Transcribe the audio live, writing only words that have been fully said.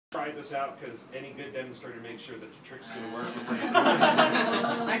Try this out because any good demonstrator makes sure that the trick's going to work before you do it.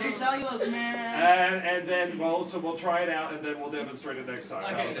 Nitrocellulose, man. And then, well, so we'll try it out and then we'll demonstrate it next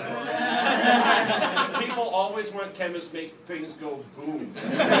time. Okay. People always want chemists to make things go boom.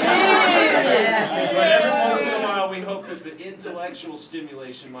 Yeah. But every once in a while we hope that the intellectual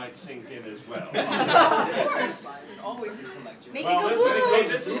stimulation might sink in as well. Of course. It's always intellectual. Make Well, it go boom.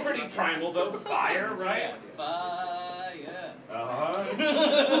 this is pretty primal though. Fire, right? Fire. Now,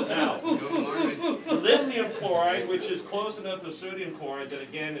 lithium chloride, which is close enough to sodium chloride that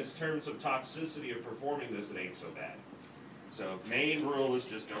again, in terms of toxicity of performing this, it ain't so bad. So main rule is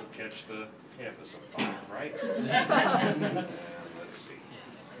just don't catch the campus on fire, right? And let's see.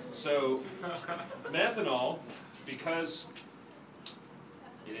 So methanol, because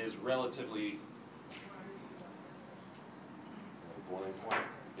it is relatively boiling point,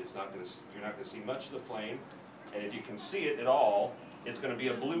 it's not going to. You're not going to see much of the flame. And if you can see it at all, it's going to be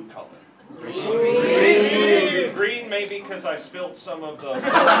a blue color. Green maybe because I spilt some of the...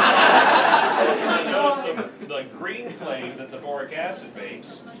 Notice the green flame that the boric acid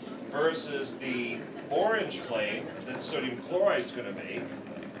makes versus the orange flame that sodium chloride is going to make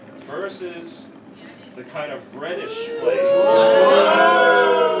versus the kind of reddish flame.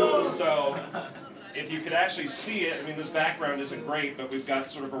 So if you could actually see it, I mean this background isn't great, but we've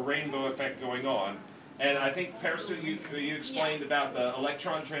got sort of a rainbow effect going on. And I think, Peristu, you explained about the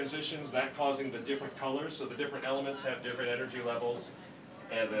electron transitions, that causing the different colors, so the different elements have different energy levels.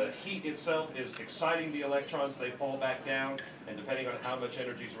 And the heat itself is exciting the electrons, they fall back down, and depending on how much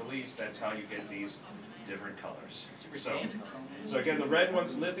energy is released, that's how you get these different colors. So again, the red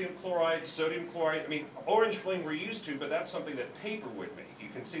one's lithium chloride, sodium chloride. I mean, orange flame we're used to, but that's something that paper would make. You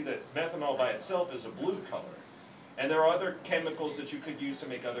can see that methanol by itself is a blue color. And there are other chemicals that you could use to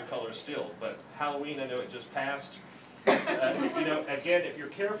make other colors still, but Halloween, I know it just passed. You know, again, if you're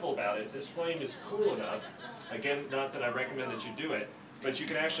careful about it, this flame is cool enough. Again, not that I recommend that you do it, but you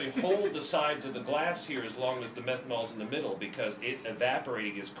can actually hold the sides of the glass here as long as the methanol's in the middle, because it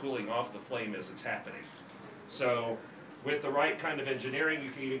evaporating is cooling off the flame as it's happening. So with the right kind of engineering,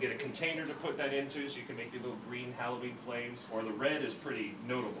 you can even get a container to put that into, so you can make your little green Halloween flames, or the red is pretty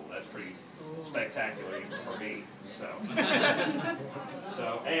notable. That's pretty spectacular even for me. So,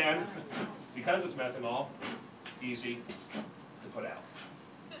 and because it's methanol, easy to put out.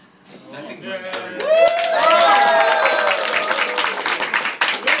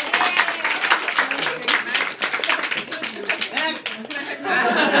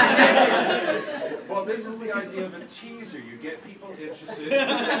 Well, this is the idea of a teaser. You get people interested, you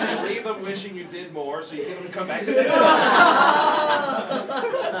leave them wishing you did more, so you get them to come back to the next one.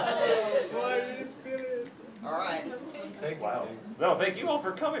 Why did you spin it? All right. Wow. No, thank you all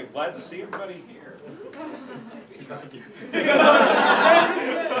for coming. Glad to see everybody here.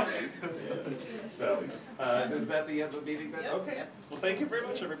 So, is that the end of the meeting then? Okay. Well, thank you very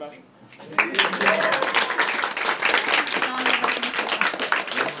much, everybody.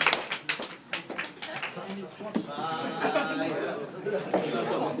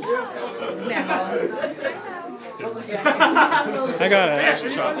 I got it. Extra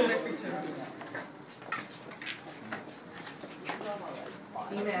shot. I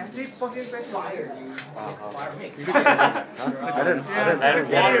didn't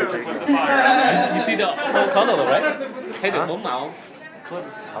get it. You see the whole color rồi right? Thấy được 4 màu.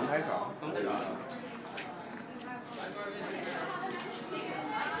 Không thấy rõ.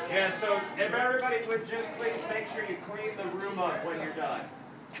 Yeah, so if everybody would just please make sure you clean the room up when you're done.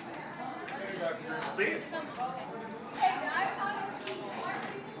 See you.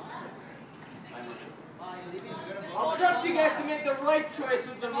 I'll trust you guys to make the right choice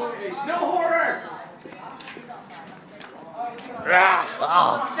with the movie. No horror! Ah.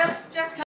 Just